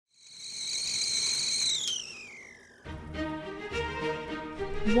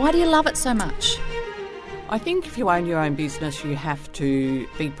Why do you love it so much? I think if you own your own business, you have to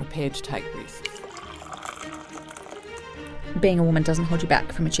be prepared to take risks. Being a woman doesn't hold you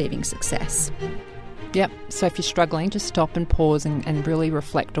back from achieving success. Yep, so if you're struggling, just stop and pause and really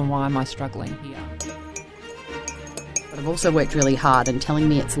reflect on why am I struggling here. But I've also worked really hard, and telling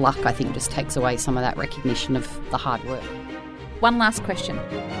me it's luck, I think, just takes away some of that recognition of the hard work. One last question.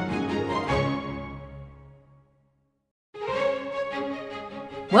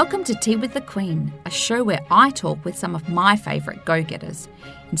 Welcome to Tea with the Queen, a show where I talk with some of my favourite go-getters,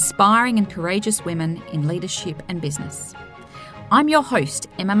 inspiring and courageous women in leadership and business. I'm your host,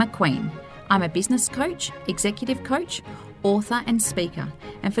 Emma McQueen. I'm a business coach, executive coach, author and speaker,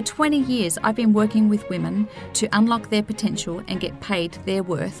 and for 20 years I've been working with women to unlock their potential and get paid their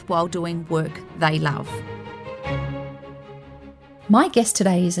worth while doing work they love. My guest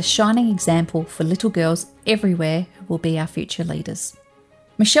today is a shining example for little girls everywhere who will be our future leaders.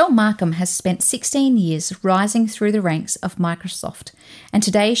 Michelle Markham has spent 16 years rising through the ranks of Microsoft, and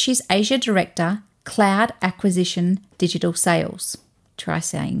today she's Asia Director, Cloud Acquisition Digital Sales. Try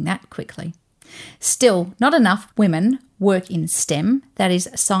saying that quickly. Still, not enough women work in STEM, that is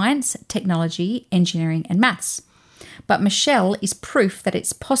science, technology, engineering and maths. But Michelle is proof that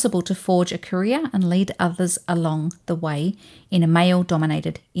it's possible to forge a career and lead others along the way in a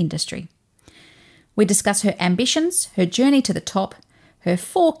male-dominated industry. We discuss her ambitions, her journey to the top, her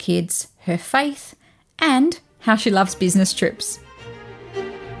 4 kids, her faith, and how she loves business trips.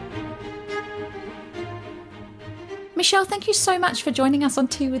 Michelle, thank you so much for joining us on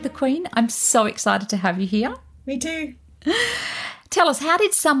Tea with the Queen. I'm so excited to have you here. Me too. Tell us, how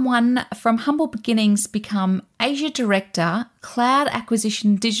did someone from humble beginnings become Asia Director, Cloud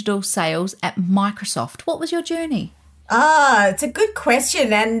Acquisition Digital Sales at Microsoft? What was your journey? It's a good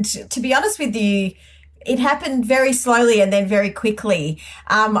question. And to be honest with you, it happened very slowly and then very quickly.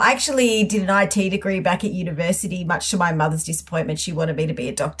 I actually did an IT degree back at university, much to my mother's disappointment. She wanted me to be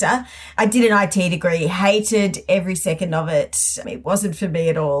a doctor. I did an IT degree, hated every second of it. It wasn't for me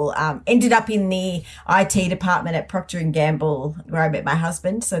at all. Ended up in the IT department at Procter & Gamble, where I met my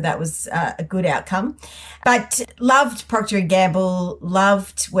husband. So that was a good outcome. But loved Procter & Gamble,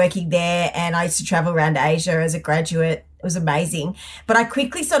 loved working there. And I used to travel around Asia as a graduate. It was amazing. But I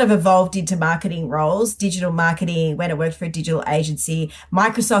quickly sort of evolved into marketing roles, digital marketing, when I worked for a digital agency.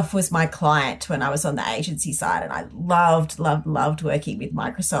 Microsoft was my client when I was on the agency side, and I loved working with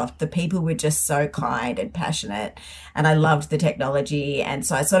Microsoft. The people were just so kind and passionate, and I loved the technology. And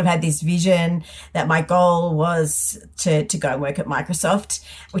so I sort of had this vision that my goal was to go and work at Microsoft,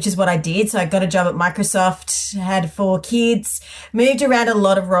 which is what I did. So I got a job at Microsoft, had 4 kids, moved around a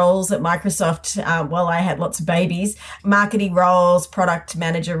lot of roles at Microsoft while I had lots of babies. Marketing roles, product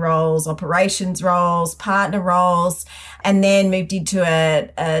manager roles, operations roles, partner roles, and then moved into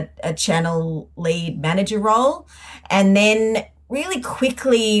a channel lead manager role. And then really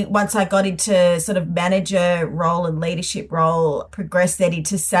quickly, once I got into sort of manager role and leadership role, progressed then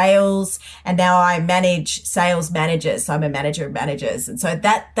into sales. And now I manage sales managers. So I'm a manager of managers. And so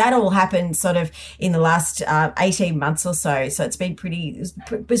that all happened sort of in the last 18 months or so. So it's been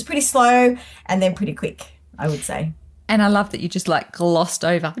it was pretty slow and then pretty quick, I would say. And I love that you just glossed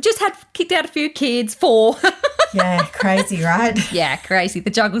over. Just had kicked out a few kids, 4. Yeah, crazy, right? Yeah, crazy. The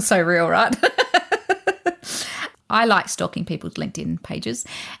juggle's so real, right? I like stalking people's LinkedIn pages.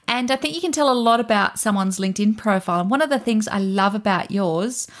 And I think you can tell a lot about someone's LinkedIn profile. And one of the things I love about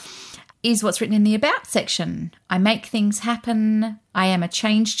yours is what's written in the About section. I make things happen. I am a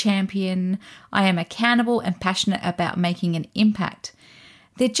change champion. I am accountable and passionate about making an impact.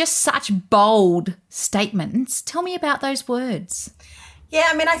 They're just such bold statements. Tell me about those words. Yeah,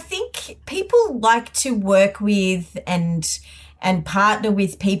 I mean, I think people like to work with and partner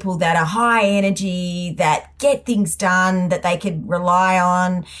with people that are high energy, that get things done, that they can rely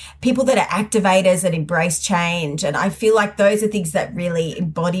on, people that are activators that embrace change. And I feel like those are things that really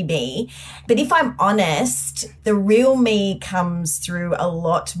embody me. But if I'm honest, the real me comes through a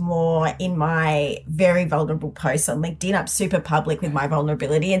lot more in my very vulnerable posts on LinkedIn. I'm super public with my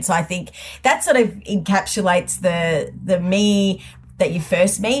vulnerability. And so I think that sort of encapsulates the me that you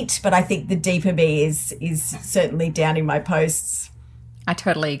first meet, but I think the deeper me is certainly down in my posts. I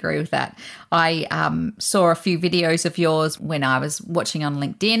totally agree with that. I saw a few videos of yours when I was watching on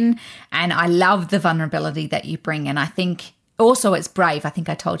LinkedIn, and I love the vulnerability that you bring. And I think also it's brave. I think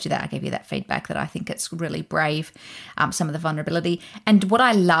I told you that. I gave you that feedback that I think it's really brave, some of the vulnerability. And what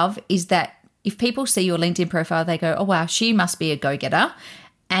I love is that if people see your LinkedIn profile, they go, oh, wow, she must be a go-getter.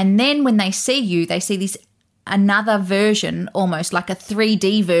 And then when they see you, they see this another version, almost like a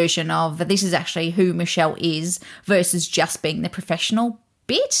 3D version of this is actually who Michelle is versus just being the professional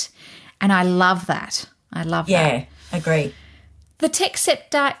bit. And I love that. I love that. Yeah, agree. The tech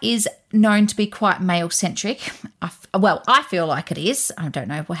sector is known to be quite male-centric. I feel like it is. I don't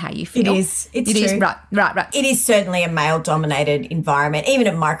know how you feel. It is. It's It true. is. Right. It is certainly a male-dominated environment. Even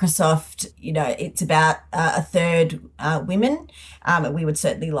at Microsoft, it's about a third women. And we would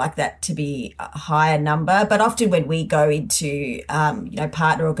certainly like that to be a higher number. But often when we go into,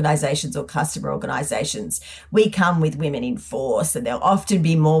 partner organisations or customer organisations, we come with women in force, and there'll often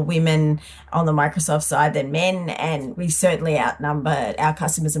be more women on the Microsoft side than men, and we certainly outnumber our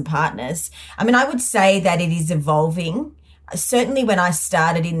customers and partners. I mean, I would say that it is evolving. Certainly when I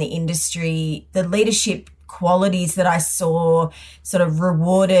started in the industry, the leadership qualities that I saw sort of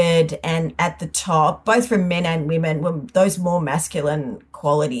rewarded and at the top, both from men and women, were those more masculine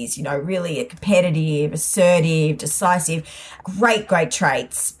qualities, really competitive, assertive, decisive, great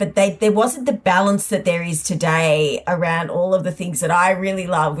traits. But there wasn't the balance that there is today around all of the things that I really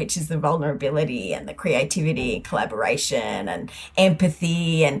love, which is the vulnerability and the creativity and collaboration and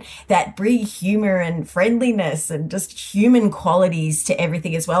empathy, and that bring humor and friendliness and just human qualities to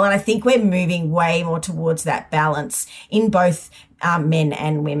everything as well. And I think we're moving way more towards that balance in both men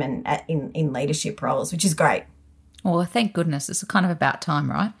and women in leadership roles, which is great. Well, thank goodness. It's kind of about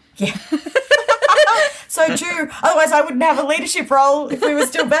time, right? Yeah. So true. Otherwise, I wouldn't have a leadership role if we were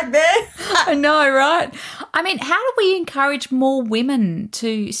still back there. I know, right? I mean, how do we encourage more women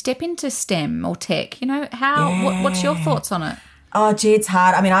to step into STEM or tech? What's your thoughts on it? Oh, gee, it's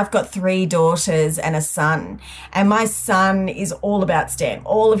hard. I mean, I've got 3 daughters and a son, and my son is all about STEM.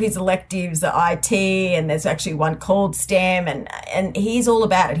 All of his electives are IT, and there's actually one called STEM, and he's all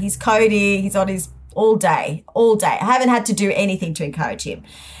about it. He's coding. He's on his all day. I haven't had to do anything to encourage him.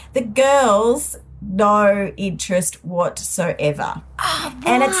 The girls, no interest whatsoever. Oh,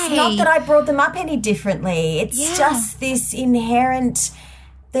 why? And it's not that I brought them up any differently. It's just this inherent,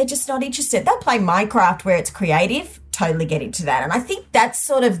 they're just not interested. They'll play Minecraft where it's creative, totally get into that. And I think that's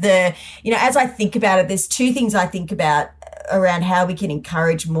sort of as I think about it, there's 2 things I think about around how we can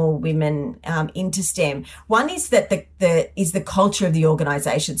encourage more women into STEM. One is that the culture of the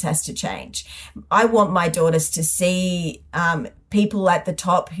organisations has to change. I want my daughters to see people at the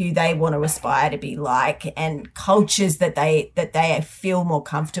top who they want to aspire to be like, and cultures that they feel more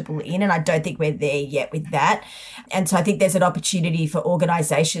comfortable in. And I don't think we're there yet with that. And so I think there's an opportunity for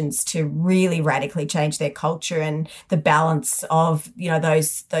organisations to really radically change their culture and the balance of,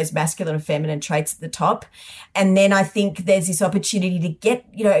 those masculine and feminine traits at the top. And then I think there's this opportunity to get,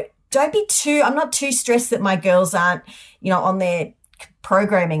 I'm not too stressed that my girls aren't, on their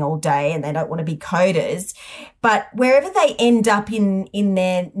programming all day and they don't want to be coders, but wherever they end up in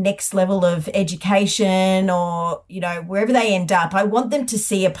their next level of education, or wherever they end up, I want them to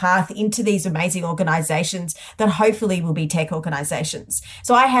see a path into these amazing organizations that hopefully will be tech organizations.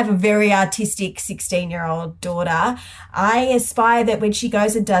 So I have a very artistic 16-year-old daughter. I aspire that when she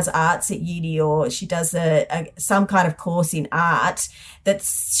goes and does arts at uni, or she does some kind of course in art, that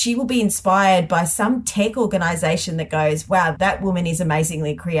she will be inspired by some tech organization that goes, wow, that woman is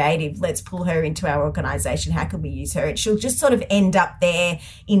amazingly creative. Let's pull her into our organization. How can we use her? And she'll just sort of end up there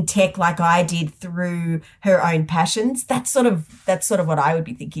in tech like I did through her own passions. That's sort of what I would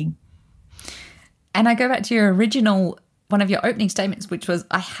be thinking. And I go back to your original, one of your opening statements, which was,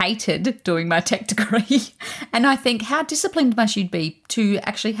 I hated doing my tech degree. And I think, how disciplined must you be to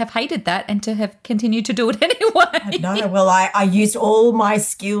actually have hated that and to have continued to do it anyway? No, well, I used all my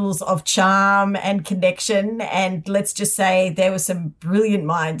skills of charm and connection, and let's just say there were some brilliant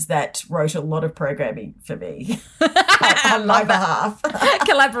minds that wrote a lot of programming for me on my behalf.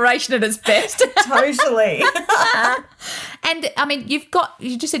 Collaboration at its best. Totally. And I mean,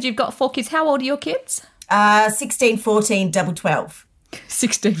 you just said you've got 4 kids. How old are your kids? 16, 14, double 12.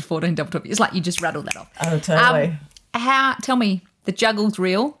 16, 14, double 12. It's like you just rattled that off. Oh, totally. Tell me, the juggle's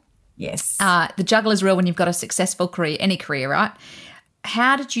real? Yes. The juggle is real when you've got a successful career, any career, right?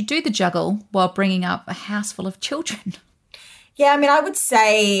 How did you do the juggle while bringing up a house full of children? Yeah, I mean, I would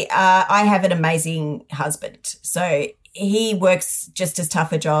say I have an amazing husband. So he works just as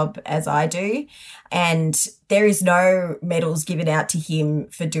tough a job as I do, and there is no medals given out to him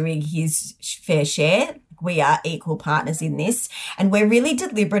for doing his fair share. We are equal partners in this, and we're really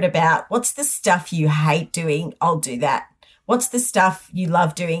deliberate about what's the stuff you hate doing, I'll do that. What's the stuff you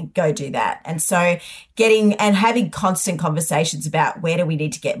love doing? Go do that. And so having constant conversations about where do we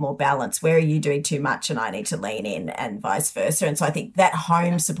need to get more balance? Where are you doing too much and I need to lean in, and vice versa. And so I think that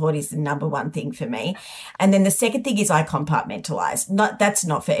home support is the number one thing for me. And then the second thing is I compartmentalize. That's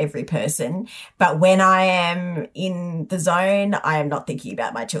not for every person, but when I am in the zone, I am not thinking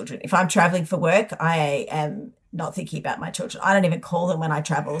about my children. If I'm traveling for work, I am not thinking about my children. I don't even call them when I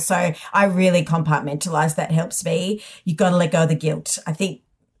travel. So I really compartmentalize. That helps me. You've got to let go of the guilt. I think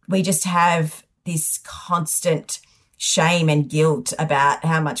we just have this constant shame and guilt about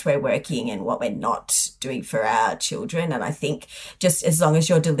how much we're working and what we're not doing for our children. And I think just as long as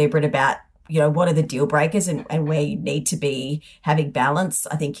you're deliberate about, what are the deal breakers and where you need to be having balance,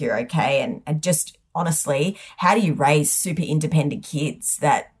 I think you're okay. And just honestly, how do you raise super independent kids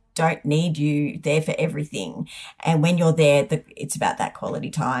that don't need you there for everything? And when you're there, it's about that quality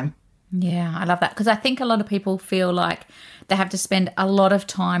time. Yeah, I love that, because I think a lot of people feel like they have to spend a lot of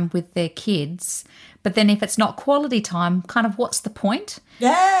time with their kids, but then if it's not quality time, kind of what's the point?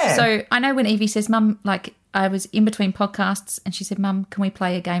 Yeah. So I know when Evie says, Mum, like I was in between podcasts and she said, Mum, can we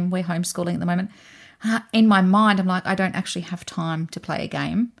play a game? We're homeschooling at the moment. In my mind, I'm like, I don't actually have time to play a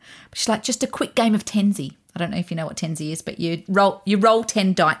game. But she's like, just a quick game of Tenzi. I don't know if you know what Tenzi is, but you roll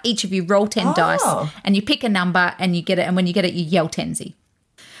 10 dice. Each of you roll 10 dice and you pick a number and you get it. And when you get it, you yell Tenzi.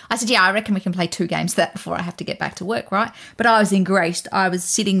 I said, yeah, I reckon we can play 2 games of that before I have to get back to work, right? But I was engrossed. I was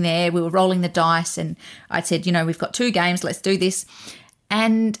sitting there. We were rolling the dice and I said, we've got 2 games. Let's do this.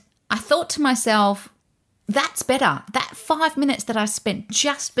 And I thought to myself, that's better. That 5 minutes that I spent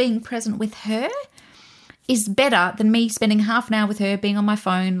just being present with her is better than me spending half an hour with her, being on my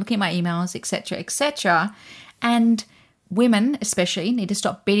phone, looking at my emails, etc., etc. And women especially need to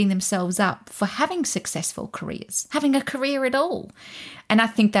stop beating themselves up for having successful careers, having a career at all. And I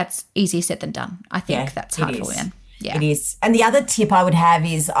think that's easier said than done. I think that's hard for women. Yeah, it is. And the other tip I would have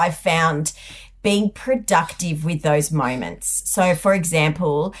is I've found being productive with those moments. So, for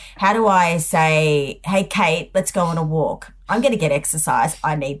example, how do I say, hey, Kate, let's go on a walk? I'm going to get exercise.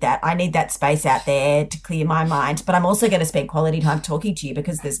 I need that. I need that space out there to clear my mind. But I'm also going to spend quality time talking to you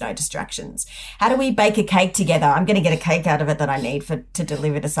because there's no distractions. How do we bake a cake together? I'm going to get a cake out of it that I need to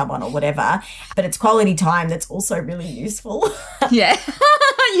deliver to someone or whatever. But it's quality time that's also really useful. Yeah.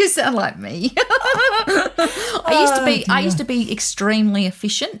 You sound like me. I used to be extremely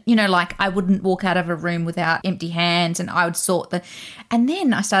efficient. Like I wouldn't walk out of a room without empty hands, and I would and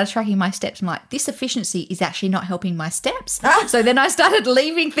then I started tracking my steps. I'm like, this efficiency is actually not helping my steps. So then I started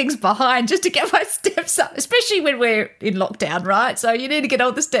leaving things behind just to get my steps up, especially when we're in lockdown, right? So you need to get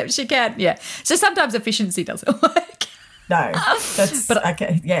all the steps you can. Yeah. So sometimes efficiency doesn't work. No,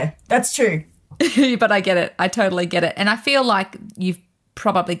 okay. Yeah, that's true. But I get it. I totally get it. And I feel like you've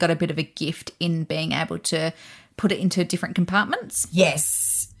probably got a bit of a gift in being able to put it into different compartments.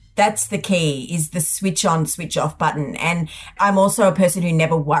 Yes. That's the key, is the switch on, switch off button. And I'm also a person who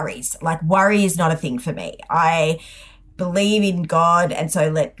never worries. Like, worry is not a thing for me. I believe in God, and so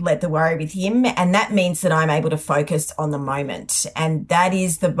let the worry with him. And that means that I'm able to focus on the moment. And that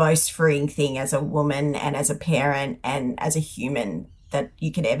is the most freeing thing as a woman and as a parent and as a human that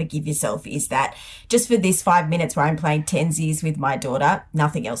you can ever give yourself, is that just for this 5 minutes where I'm playing tensies with my daughter,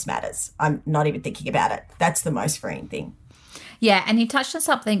 nothing else matters. I'm not even thinking about it. That's the most freeing thing. Yeah, and you touched on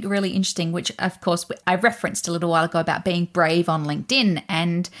something really interesting, which, of course, I referenced a little while ago about being brave on LinkedIn.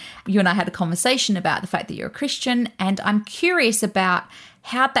 And you and I had a conversation about the fact that you're a Christian. And I'm curious about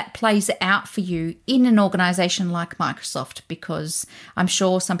how that plays out for you in an organisation like Microsoft, because I'm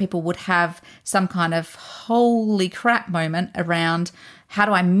sure some people would have some kind of holy crap moment around, how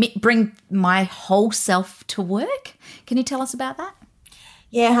do I bring my whole self to work? Can you tell us about that?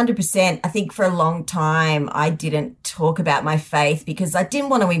 Yeah, 100%. I think for a long time I didn't talk about my faith because I didn't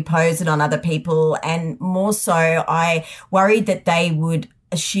want to impose it on other people. And more so, I worried that they would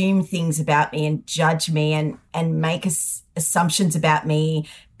assume things about me and judge me and make assumptions about me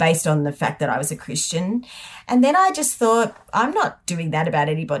based on the fact that I was a Christian. And then I just thought, I'm not doing that about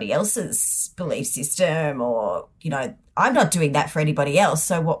anybody else's belief system, or, I'm not doing that for anybody else.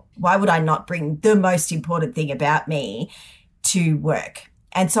 So why would I not bring the most important thing about me to work?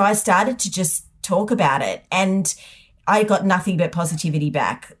 And so I started to just talk about it, and I got nothing but positivity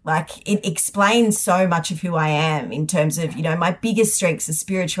back. Like, it explains so much of who I am in terms of, my biggest strengths are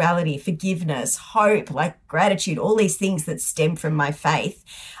spirituality, forgiveness, hope, like gratitude, all these things that stem from my faith.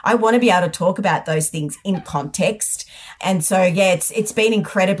 I want to be able to talk about those things in context. And so, yeah, it's been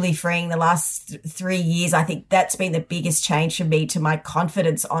incredibly freeing the last 3 years. I think that's been the biggest change for me to my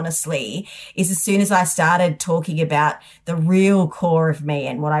confidence, honestly, is as soon as I started talking about the real core of me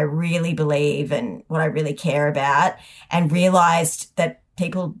and what I really believe and what I really care about, and realized that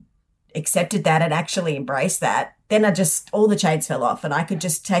people accepted that and actually embraced that, then all the chains fell off, and I could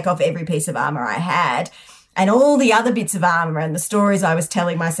just take off every piece of armor I had, and all the other bits of armor and the stories I was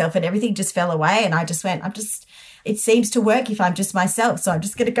telling myself, and everything just fell away. And I just went, it seems to work if I'm just myself, so I'm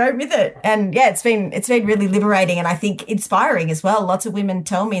just going to go with it. And yeah, it's been really liberating, and I think inspiring as well. Lots of women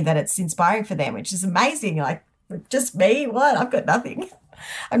tell me that it's inspiring for them, which is amazing. Like, just me? What? I've got nothing.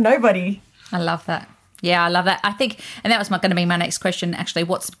 I'm nobody. I love that. Yeah, I love that. I think, and that was going to be my next question, actually,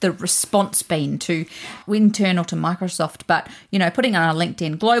 what's the response been to internal to Microsoft, but, putting on a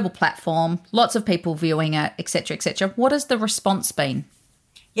LinkedIn global platform, lots of people viewing it, et cetera, et cetera. What has the response been?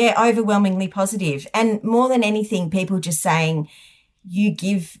 Yeah, overwhelmingly positive. And more than anything, people just saying, you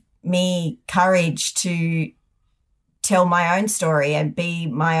give me courage to tell my own story and be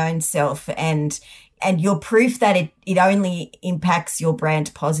my own self, and you're proof that it only impacts your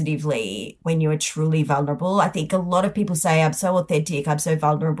brand positively when you are truly vulnerable. I think a lot of people say, I'm so authentic, I'm so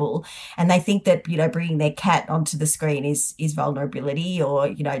vulnerable, and they think that, bringing their cat onto the screen is vulnerability,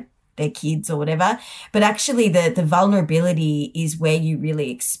 or, their kids or whatever. But actually the vulnerability is where you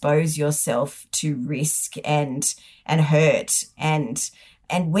really expose yourself to risk and hurt. And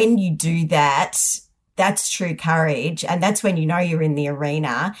when you do that, that's true courage. And that's when you're in the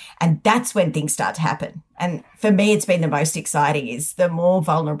arena, and that's when things start to happen. And for me, it's been the most exciting is the more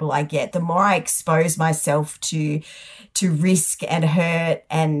vulnerable I get, the more I expose myself to risk and hurt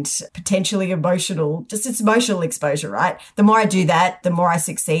and potentially emotional, just it's emotional exposure, right? The more I do that, the more I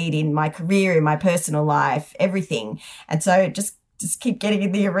succeed in my career, in my personal life, everything. And so just keep getting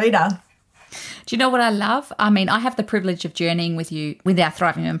in the arena. Do you know what I love? I mean, I have the privilege of journeying with you with our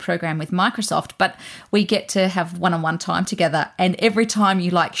Thriving Women program with Microsoft, but we get to have one-on-one time together. And every time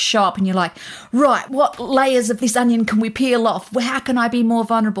you show up and you're like, right, what layers of this onion can we peel off? How can I be more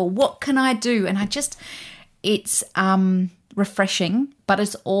vulnerable? What can I do? And it's refreshing, but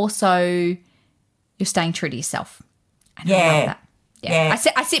it's also you're staying true to yourself. And I love that. Yeah.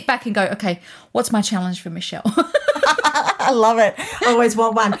 I sit back and go, okay, what's my challenge for Michelle? I love it. I always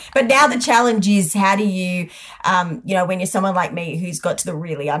want one. But now the challenge is, how do you, when you're someone like me who's got to the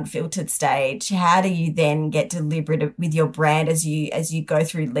really unfiltered stage, how do you then get deliberate with your brand as you go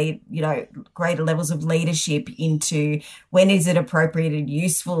through greater levels of leadership into when is it appropriate and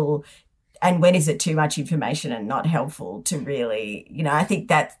useful, and when is it too much information and not helpful to really, I think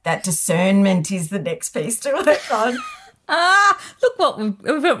that discernment is the next piece to work on. Look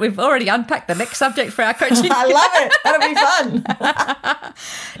what we've already unpacked the next subject for our coaching. I love it. That'll be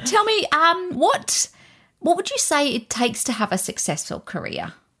fun. Tell me, what would you say it takes to have a successful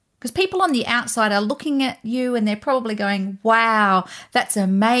career? Because people on the outside are looking at you and they're probably going, wow, that's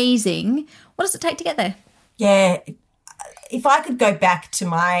amazing. What does it take to get there? Yeah. If I could go back to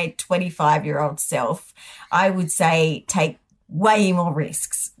my 25-year-old self, I would say take way more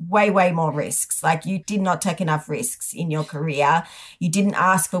risks, way more risks. Like, you did not take enough risks in your career. You didn't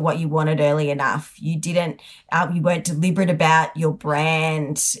ask for what you wanted early enough. You weren't deliberate about your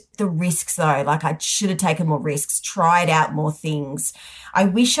brand. The risks though, I should have taken more risks, tried out more things. I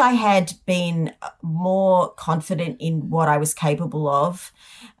wish I had been more confident in what I was capable of.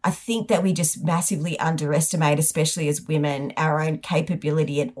 I think that we just massively underestimate, especially as women, our own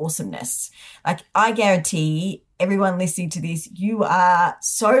capability and awesomeness. I guarantee everyone listening to this, you are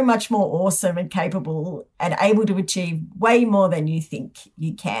so much more awesome and capable and able to achieve way more than you think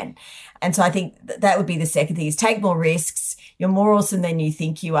you can. And so I think that would be the second thing, is take more risks. You're more awesome than you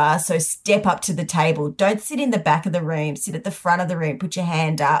think you are. So step up to the table. Don't sit in the back of the room, sit at the front of the room, put your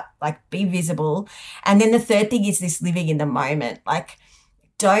hand up, be visible. And then the third thing is this living in the moment.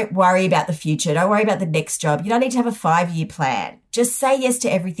 Don't worry about the future. Don't worry about the next job. You don't need to have a 5-year plan. Just say yes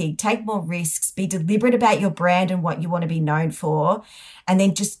to everything. Take more risks. Be deliberate about your brand and what you want to be known for. And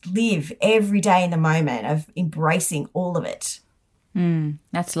then just live every day in the moment of embracing all of it.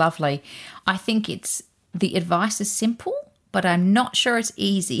 That's lovely. I think the advice is simple, but I'm not sure it's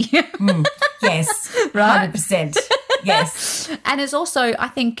easy. Yes, right? 100%. Yes. And it's also, I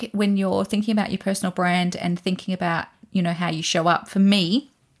think, when you're thinking about your personal brand and thinking about, how you show up, for me,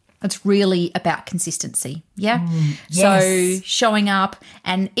 it's really about consistency. Yeah. Yes. So showing up,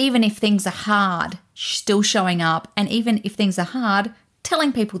 and even if things are hard, still showing up. And even if things are hard,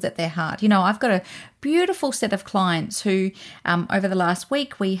 telling people that they're hard. I've got a beautiful set of clients who over the last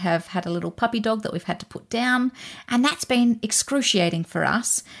week we have had a little puppy dog that we've had to put down, and that's been excruciating for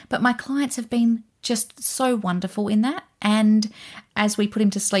us. But my clients have been just so wonderful in that. And as we put him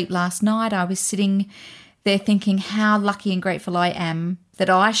to sleep last night, I was sitting there thinking how lucky and grateful I am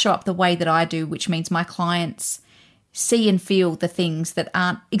that I show up the way that I do, which means my clients see and feel the things that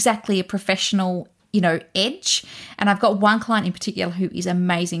aren't exactly a professional edge. And I've got one client in particular who is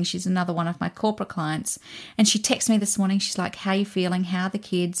amazing. She's another one of my corporate clients. And she texted me this morning. She's like, how are you feeling? How are the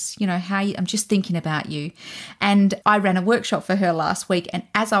kids? I'm just thinking about you. And I ran a workshop for her last week. And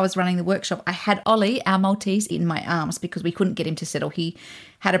as I was running the workshop, I had Ollie, our Maltese, in my arms because we couldn't get him to settle. He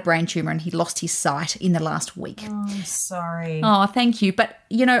had a brain tumour and he lost his sight in the last week. Oh, I'm sorry. Oh, thank you. But,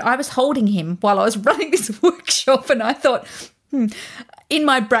 I was holding him while I was running this workshop and I thought, in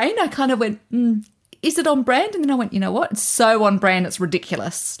my brain, I kind of went, is it on brand? And then I went, you know what? It's so on brand, it's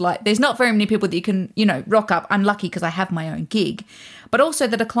ridiculous. Like, there's not very many people that you can, rock up. I'm lucky because I have my own gig. But also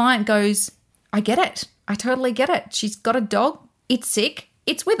that a client goes, I get it. I totally get it. She's got a dog. It's sick.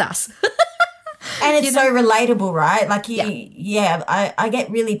 It's with us. And it's so relatable, right? Like, I get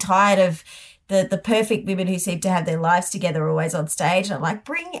really tired of the perfect women who seem to have their lives together always on stage. And I'm like,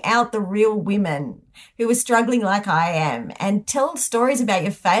 bring out the real women who are struggling like I am and tell stories about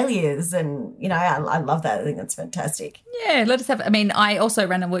your failures. And, I love that. I think that's fantastic. Yeah, let us have it. I also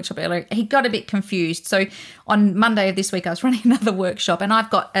ran a workshop earlier. He got a bit confused. So on Monday of this week, I was running another workshop and I've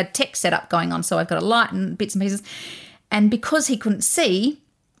got a tech setup going on. So I've got a light and bits and pieces. And because he couldn't see,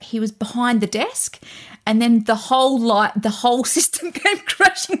 he was behind the desk. And then the whole system came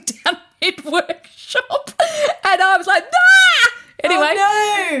crashing down mid-workshop. And I was like, ah! Anyway.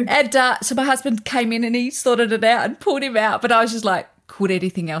 Oh, no. And so my husband came in and he sorted it out and pulled him out. But I was just like, could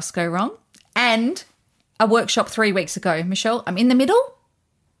anything else go wrong? And a workshop 3 weeks ago, Michelle, I'm in the middle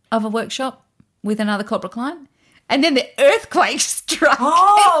of a workshop with another corporate client. And then the earthquake struck.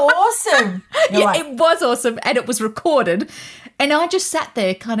 Oh, awesome. It was awesome. And it was recorded. And I just sat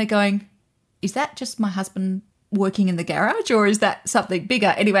there kind of going, is that just my husband working in the garage or is that something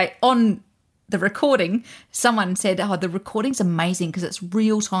bigger? Anyway, on the recording, someone said, the recording's amazing because it's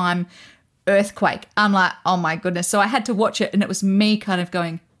real-time earthquake. I'm like, oh, my goodness. So I had to watch it and it was me kind of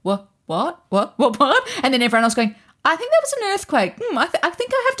going, what? And then everyone else going, I think that was an earthquake. I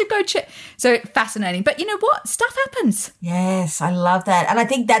think I have to go check. So fascinating. But you know what? Stuff happens. Yes, I love that. And I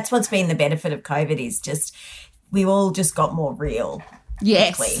think that's what's been the benefit of COVID is just we all just got more real.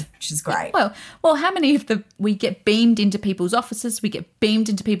 Yes. Quickly, which is great. Well, how many of we get beamed into people's offices, we get beamed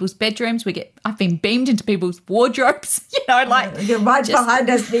into people's bedrooms, I've been beamed into people's wardrobes, You're right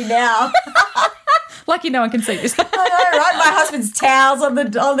behind me now. Lucky no one can see this. I know, right? My husband's towels on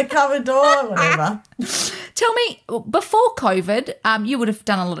the cupboard door, whatever. Tell me, before COVID, you would have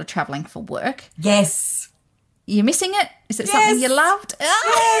done a lot of travelling for work. Yes. You're missing it? Is it something you loved?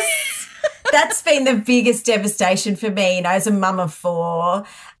 Yes. That's been the biggest devastation for me. As a mum of 4,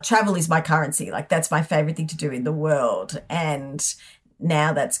 travel is my currency. Like, that's my favourite thing to do in the world. And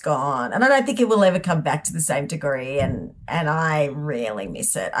now that's gone. And I don't think it will ever come back to the same degree. And I really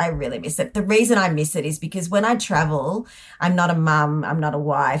miss it. I really miss it. The reason I miss it is because when I travel, I'm not a mum, I'm not a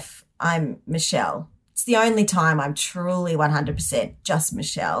wife, I'm Michelle. It's the only time I'm truly 100% just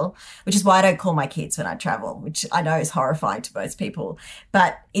Michelle, which is why I don't call my kids when I travel, which I know is horrifying to most people.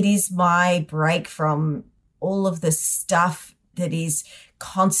 But it is my break from all of the stuff that is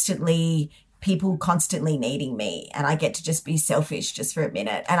people constantly needing me, and I get to just be selfish just for a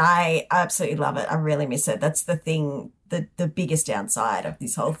minute. And I absolutely love it. I really miss it. That's the thing, the biggest downside of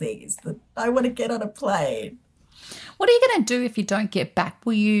this whole thing is that I want to get on a plane. What are you going to do if you don't get back?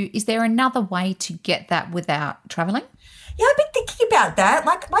 Is there another way to get that without travelling? Yeah, I've been thinking about that.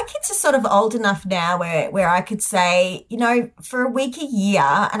 Like, my kids are sort of old enough now where I could say, for a week a year,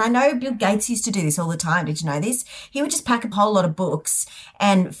 and I know Bill Gates used to do this all the time. Did you know this? He would just pack a whole lot of books,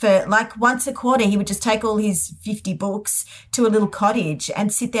 and for like once a quarter, he would just take all his 50 books to a little cottage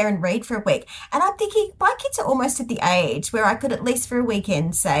and sit there and read for a week. And I'm thinking, my kids are almost at the age where I could at least for a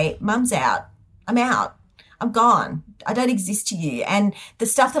weekend say, Mum's out. I'm out. I'm gone. I don't exist to you. And the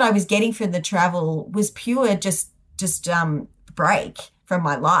stuff that I was getting from the travel was pure just break from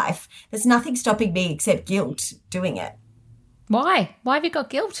my life. There's nothing stopping me except guilt doing it. Why? Why have you got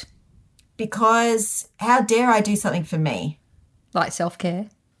guilt? Because how dare I do something for me? Like self-care.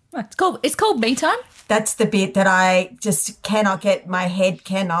 It's called me time. That's the bit that I just my head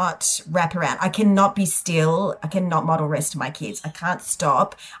cannot wrap around. I cannot be still. I cannot model rest to my kids. I can't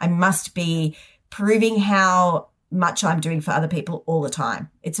stop. I must be proving how much I'm doing for other people all the time.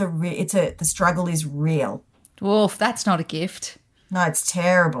 The struggle is real. Wolf, that's not a gift. No, it's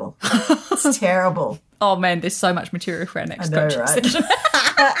terrible. It's terrible. Oh, man, there's so much material for our next coaching session.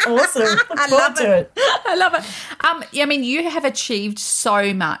 Awesome. I love it. You have achieved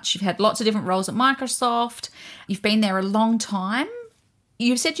so much. You've had lots of different roles at Microsoft. You've been there a long time.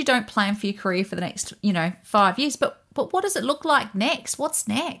 You've said you don't plan for your career for the next, 5 years, but what does it look like next? What's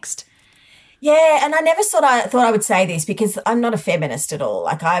next? Yeah, and I never thought I would say this because I'm not a feminist at all.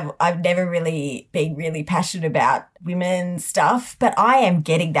 Like I've never really been really passionate about women's stuff, but I am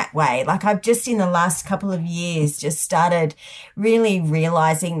getting that way. Like I've just in the last couple of years just started really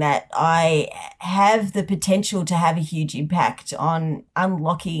realizing that I have the potential to have a huge impact on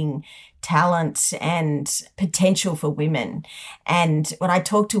unlocking talent and potential for women. And when I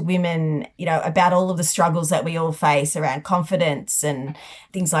talk to women, about all of the struggles that we all face around confidence and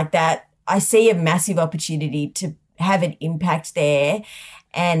things like that, I see a massive opportunity to have an impact there.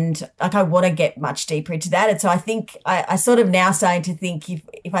 And like, I want to get much deeper into that. And so I think I sort of now starting to think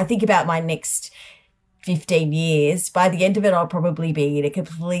if I think about my next 15 years, by the end of it, I'll probably be in a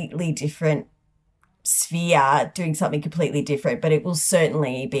completely different sphere doing something completely different, but it will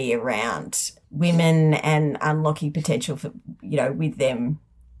certainly be around women and unlocking potential for, with them.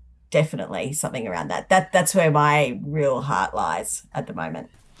 Definitely something around that. That's where my real heart lies at the moment.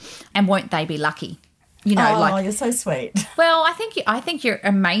 And won't they be lucky? You're so sweet. Well, I think you're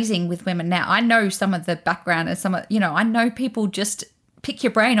amazing with women now. I know some of the background and I know people just pick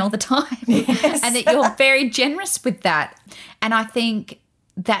your brain all the time. Yes. And that you're very generous with that. And I think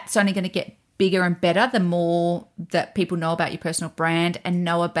that's only going to get bigger and better the more that people know about your personal brand and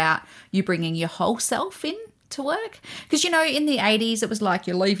know about you bringing your whole self in to work. Because, in the 80s, it was like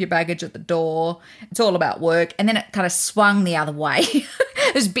you leave your baggage at the door. It's all about work. And then it kind of swung the other way.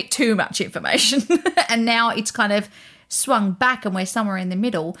 It was a bit too much information. And now it's kind of swung back and we're somewhere in the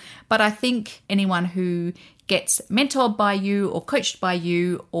middle. But I think anyone who gets mentored by you or coached by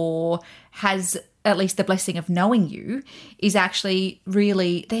you or has at least the blessing of knowing you is actually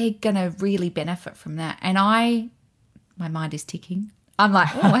really, they're going to really benefit from that. And my mind is ticking. I'm like,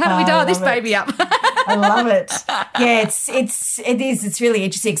 how do we dial this baby up? I love it. Yeah, it's really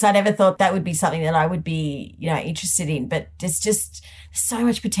interesting because I never thought that would be something that I would be, interested in, but there's just so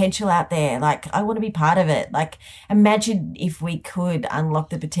much potential out there. Like, I want to be part of it. Like, imagine if we could unlock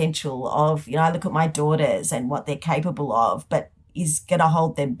the potential of, I look at my daughters and what they're capable of, but is going to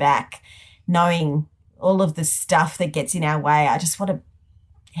hold them back, knowing all of the stuff that gets in our way. I just want to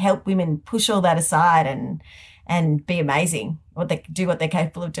help women push all that aside and be amazing, do what they're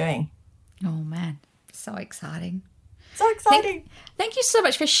capable of doing. Oh, man. So exciting. So exciting. Thank you so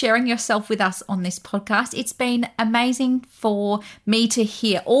much for sharing yourself with us on this podcast. It's been amazing for me to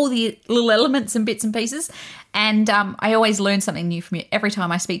hear all the little elements and bits and pieces. And I always learn something new from you every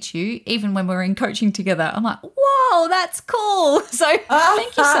time I speak to you, even when we're in coaching together. I'm like, whoa, that's cool. So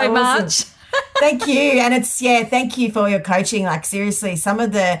thank you so much. Thank you. And thank you for your coaching. Like, seriously, some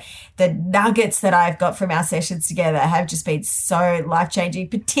of the nuggets that I've got from our sessions together have just been so life-changing,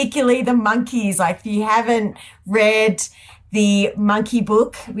 particularly the monkeys. Like, if you haven't read the monkey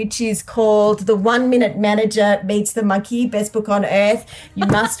book, which is called The 1 Minute Manager Meets the Monkey, best book on earth, you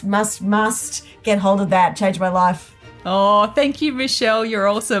must get hold of that. Changed my life. Oh, thank you, Michelle. You're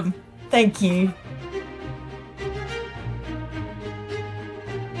awesome. Thank you.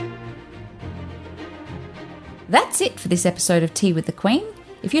 That's it for this episode of Tea with the Queen.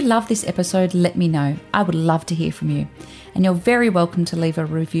 If you love this episode, let me know. I would love to hear from you. And you're very welcome to leave a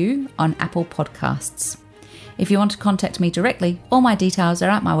review on Apple Podcasts. If you want to contact me directly, all my details are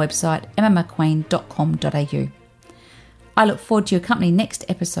at my website, emmamcqueen.com.au. I look forward to your company next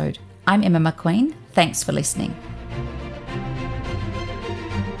episode. I'm Emma McQueen. Thanks for listening.